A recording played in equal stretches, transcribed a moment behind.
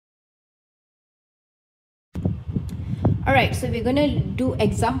Alright, so we're going to do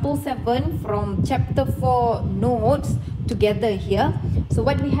example 7 from chapter 4 notes together here. So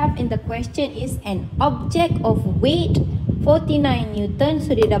what we have in the question is an object of weight 49 Newton.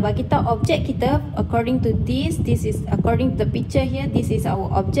 So dia dah bagi tahu objek kita according to this is according to the picture here, this is our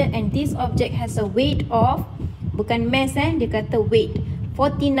object and this object has a weight of, bukan mass dia kata weight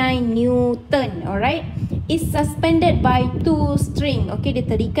 49 Newton. Alright, is suspended by 2 string. Okay, dia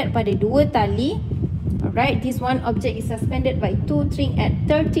terikat pada 2 tali. Alright, this one object is suspended by 2 string at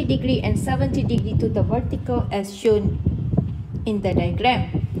 30 degree and 70 degree to the vertical as shown in the diagram.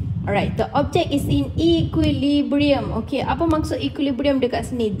 Alright, the object is in equilibrium. Okay, apa maksud equilibrium dekat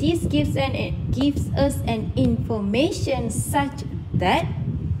sini? This gives us an information such that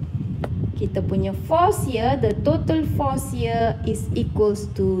kita punya force here, the total force here is equals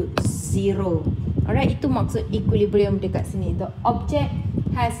to 0. Alright, itu maksud equilibrium dekat sini. The object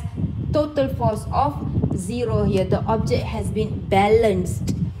has total force of 0 here. The object has been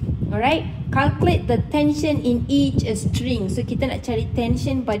balanced. Alright, calculate the tension in each string. So kita nak cari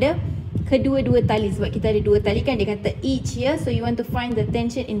tension pada kedua-dua tali. Sebab kita ada 2 tali kan, dia kata each here. So you want to find the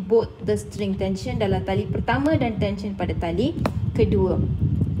tension in both the string. Tension dalam tali pertama dan tension pada tali kedua.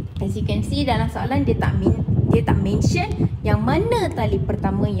 As you can see dalam soalan dia tak mention yang mana tali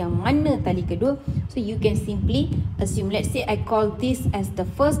pertama, yang mana tali kedua. So you can simply assume, let's say I call this as the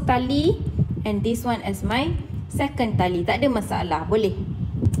first tali and this one as my second tali. Tak ada masalah, boleh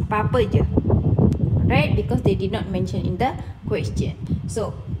apa-apa je. Right, because they did not mention in the question.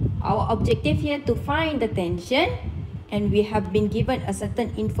 So our objective here to find the tension and we have been given a certain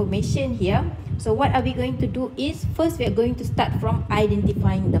information here. So what are we going to do is, first we are going to start from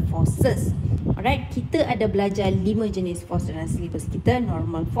identifying the forces. Alright, kita ada belajar 5 jenis force dalam syllabus kita.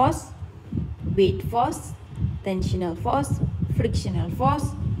 Normal force, weight force, tensional force, frictional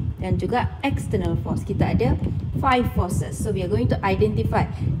force dan juga external force. Kita ada 5 forces. So we are going to identify,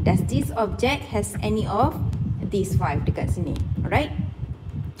 does this object has any of these 5 dekat sini. Alright,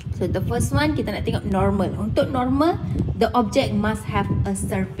 so the first one kita nak tengok normal. Untuk normal, the object must have a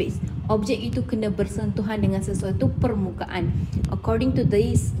surface. Objek itu kena bersentuhan dengan sesuatu permukaan. According to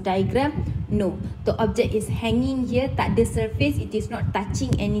this diagram, no. The object is hanging here, tak ada surface, it is not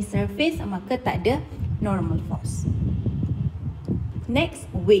touching any surface, maka tak ada normal force. Next,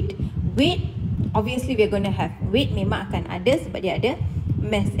 weight. Weight, obviously we are going to have weight, memang akan ada sebab dia ada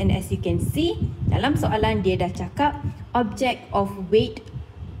mass. And as you can see, dalam soalan dia dah cakap object of weight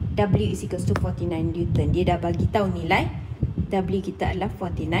W is equals to 49 Newton. Dia dah bagi tahu nilai W kita adalah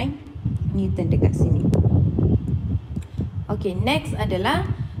 49 Newton dekat sini. Okay, next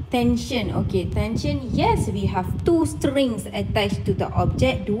adalah tension. Okay, tension, yes, we have 2 strings attached to the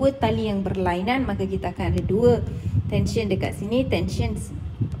object, 2 tali yang berlainan, maka kita akan ada 2 tension dekat sini. Tension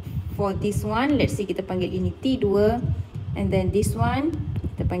for this one, let's say kita panggil ini T2 and then this one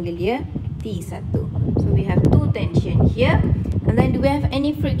kita panggil dia T1. So we have 2 tension here. And then do we have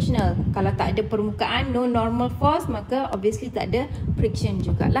any frictional? Kalau tak ada permukaan, no normal force, maka obviously tak ada friction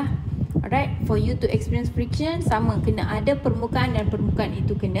jugalah. Alright, for you to experience friction, sama, kena ada permukaan dan permukaan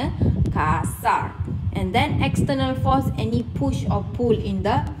itu kena kasar. And then external force, any push or pull in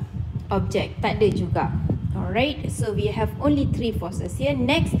the object, tak ada juga. Alright, so we have only 3 forces here.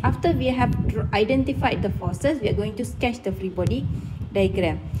 Next, after we have identified the forces, we are going to sketch the free body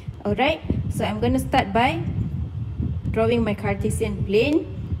diagram. Alright, so I'm going to start by drawing my Cartesian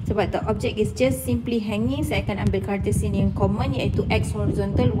plane. Sebab the object is just simply hanging, saya akan ambil Cartesian yang common, iaitu X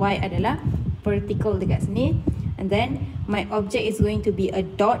horizontal, Y adalah vertical dekat sini. And then my object is going to be a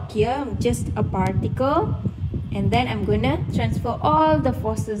dot here, just a particle. And then I'm going to transfer all the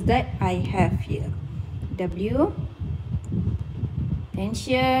forces that I have here. W,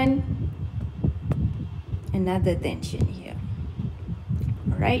 tension, another tension here.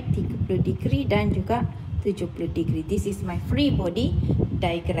 Alright, 30 degree dan juga 70 degree. This is my free body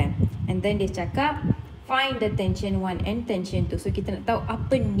diagram. And then dia cakap find the tension 1 and tension 2. So kita nak tahu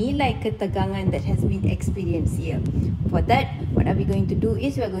apa nilai ketegangan that has been experienced here. For that, what are we going to do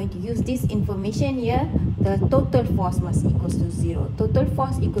is we are going to use this information here. The total force must equals to 0. Total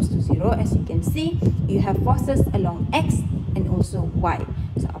force equals to 0. As you can see, you have forces along X and also Y.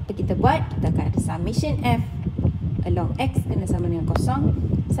 So apa kita buat? Kita akan ada summation F along X kena sama dengan kosong.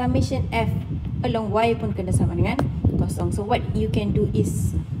 Summation F along Y pun kena sama dengan kosong. So what you can do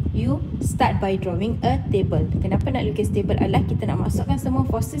is you start by drawing a table. Kenapa nak lukis table adalah kita nak masukkan semua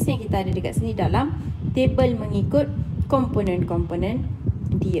forces yang kita ada dekat sini dalam table mengikut komponen-komponen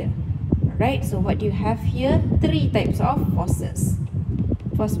dia. Alright, so what you have here, 3 types of forces.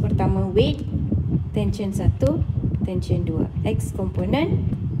 Force pertama weight, tension 1, tension 2. X component,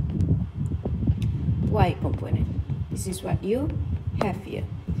 Y component. This is what you have here.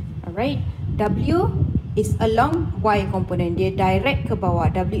 Alright, W is along Y component. Dia direct ke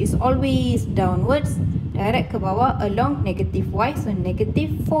bawah. W is always downwards, direct ke bawah along negative Y. So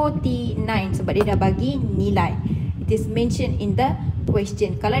negative 49 sebab dia dah bagi nilai. It is mentioned in the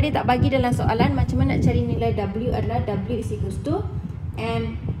question. Kalau dia tak bagi dalam soalan, macam mana nak cari nilai W adalah W is equals to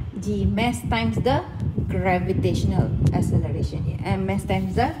mg, mass times the gravitational acceleration here. And mass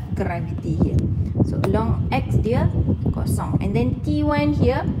times the gravity here. So along X dia kosong. And then T1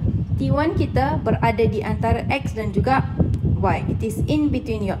 here, T1 kita berada di antara X dan juga Y. It is in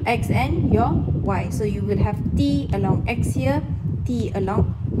between your X and your Y. So you will have T along X here, T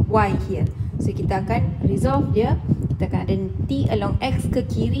along Y here. So kita akan resolve dia. Kita akan ada T along X ke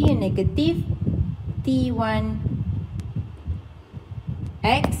kiri yang negatif, T1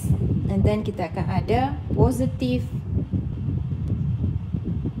 X, and then kita akan ada positif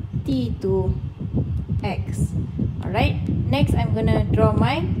T2 X. Alright, next I'm gonna draw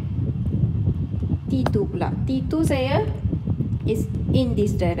my T2 pula. T2 saya is in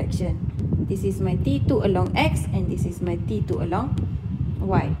this direction. This is my T2 along X and this is my T2 along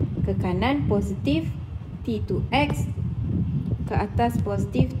Y. Ke kanan positif T2X, ke atas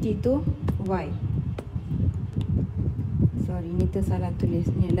positif T2Y. Sorry, ni tersalah tulis.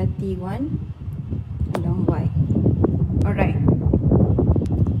 Ni adalah T1 along Y. Alright.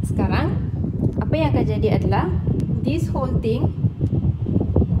 Sekarang apa yang akan jadi adalah this whole thing,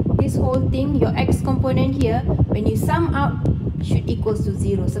 your X component here, when you sum out should equals to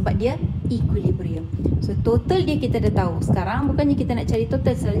 0 sebab dia equilibrium. So total dia kita dah tahu. Sekarang bukannya kita nak cari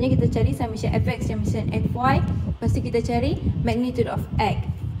total, selalunya kita cari summation fx, summation fy, lepas tu kita cari magnitude of x.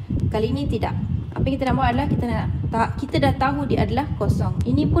 Kali ini tidak. Apa yang kita nak buat adalah kita dah tahu dia adalah kosong.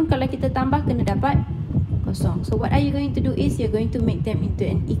 Ini pun kalau kita tambah kena dapat kosong. So what are you going to do is you're going to make them into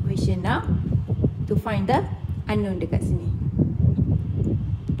an equation now to find the unknown dekat sini.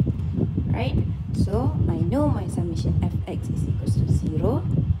 Right? So I know my summation fx is equals to 0.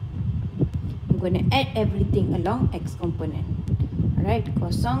 I'm going to add everything along x component. Alright,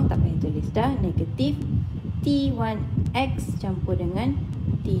 kosong tak payah tulis dah. Negatif T1x campur dengan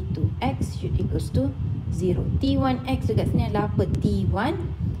T2x should equals to 0. T1x dekat sini adalah apa?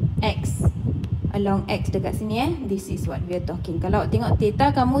 T1x along x dekat sini This is what we are talking. Kalau tengok theta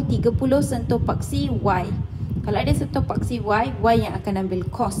kamu 30 sentuh paksi y. Kalau ada sentuh paksi y, y yang akan ambil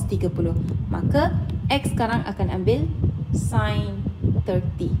cos 30. Maka x sekarang akan ambil sin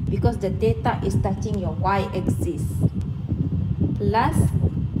 30 because the theta is touching your y axis. Plus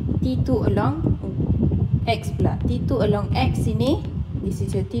T2 along x pula. T2 along x ini, this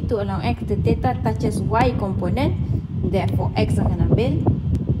is your T2 along x, the theta touches y component, therefore x akan ambil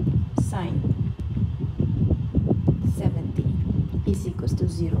sin 70 is equals to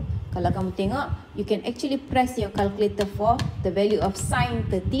 0. Kalau kamu tengok, you can actually press your calculator for the value of sin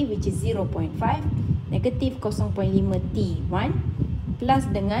 30 which is 0.5, negatif 0.5 T1 plus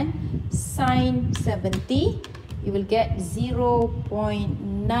dengan sin 70 you will get 0.94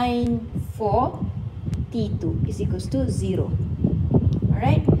 T2 is equals to 0.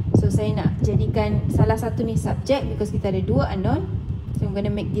 Alright, so saya nak jadikan salah satu ni subject because kita ada dua unknown. So I'm going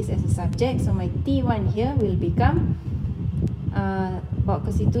to make this as a subject. So my T1 here will become bawa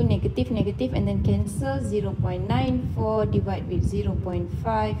ke situ negatif and then cancel 0.94 divide with 0.5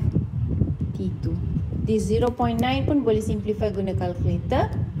 T2. This 0.9 pun boleh simplify guna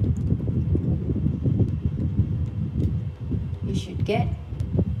calculator. You should get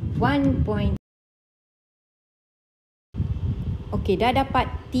 1. Okay, dah dapat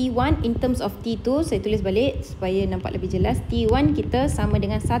T1 in terms of T2. Saya tulis balik supaya nampak lebih jelas. T1 kita sama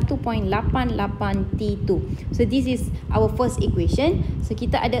dengan 1.88 T2. So this is our first equation. So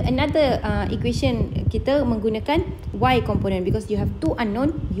kita ada another equation, kita menggunakan y component because you have two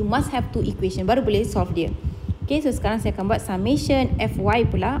unknown, you must have two equation baru boleh solve dia. Okay, so sekarang saya akan buat summation fy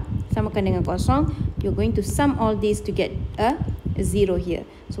pula, samakan dengan kosong. You're going to sum all this to get a 0 here.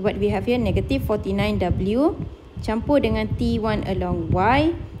 So what we have here, negative 49W campur dengan T1 along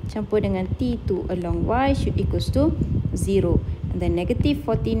Y campur dengan T2 along Y should equals to 0. And then negative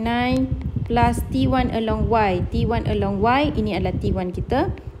 49 plus T1 along Y. T1 along Y, ini adalah T1 kita.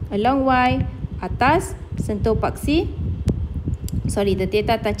 Along Y, atas, sentuh paksi. Sorry, the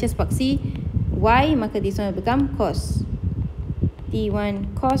theta touches paksi Y, maka this one will become cos.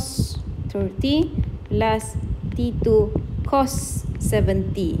 T1 cos 30 plus T2 cos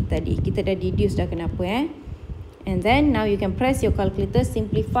 70 tadi. Kita dah deduce dah kenapa And then now you can press your calculator,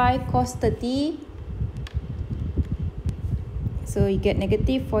 simplify cos 30. So you get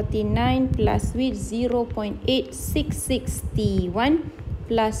negative 49 plus with 0.866 T1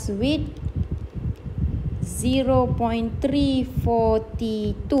 plus with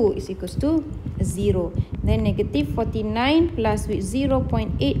 0.34T2 is equals to 0. Then negative 49 plus with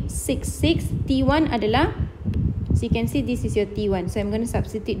 0.866. T1 adalah, so you can see this is your T1. So I'm going to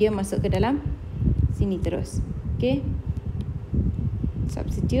substitute dia masuk ke dalam sini terus. Okay.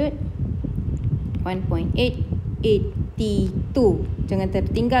 Substitute 1.88T2. Jangan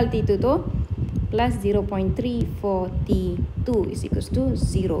tertinggal T2 tu. Plus 0.34T2 is equals to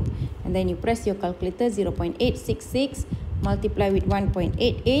 0. And then you press your calculator, 0.866 multiply with 1.88.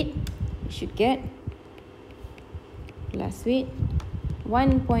 You should get plus with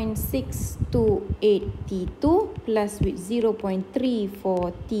 1.628T2 plus with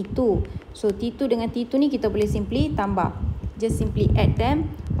 0.34T2. So T2 dengan T2 ni kita boleh simply tambah. Just simply add them.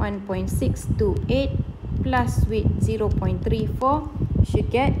 1.628 plus with 0.34, you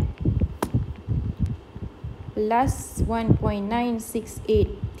should get plus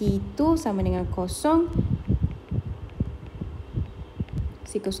 1.968T2 sama dengan kosong.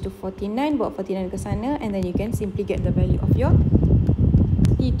 Equals to 49. Bawa 49 ke sana, and then you can simply get the value of your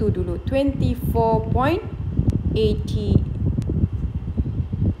T2 dulu.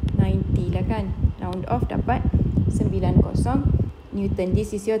 24.8090 lah kan. Round off dapat 90 Newton.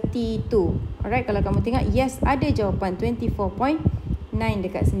 This is your T2. Alright, kalau kamu tengok, yes, ada jawapan 24.9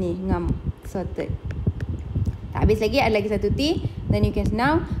 dekat sini. Ngam. Sorted. Tak habis lagi, ada lagi satu T. Then you can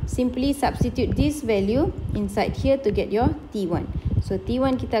now simply substitute this value inside here to get your T1. So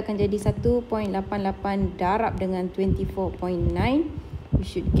T1 kita akan jadi 1.88 darab dengan 24.9. We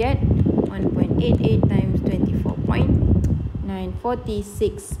should get 1.88 times 24.9,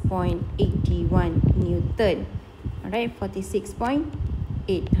 46.81 Newton. Alright, 46.8.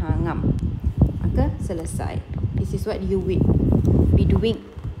 Ngam. Maka selesai. This is what you will be doing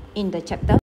in the chapter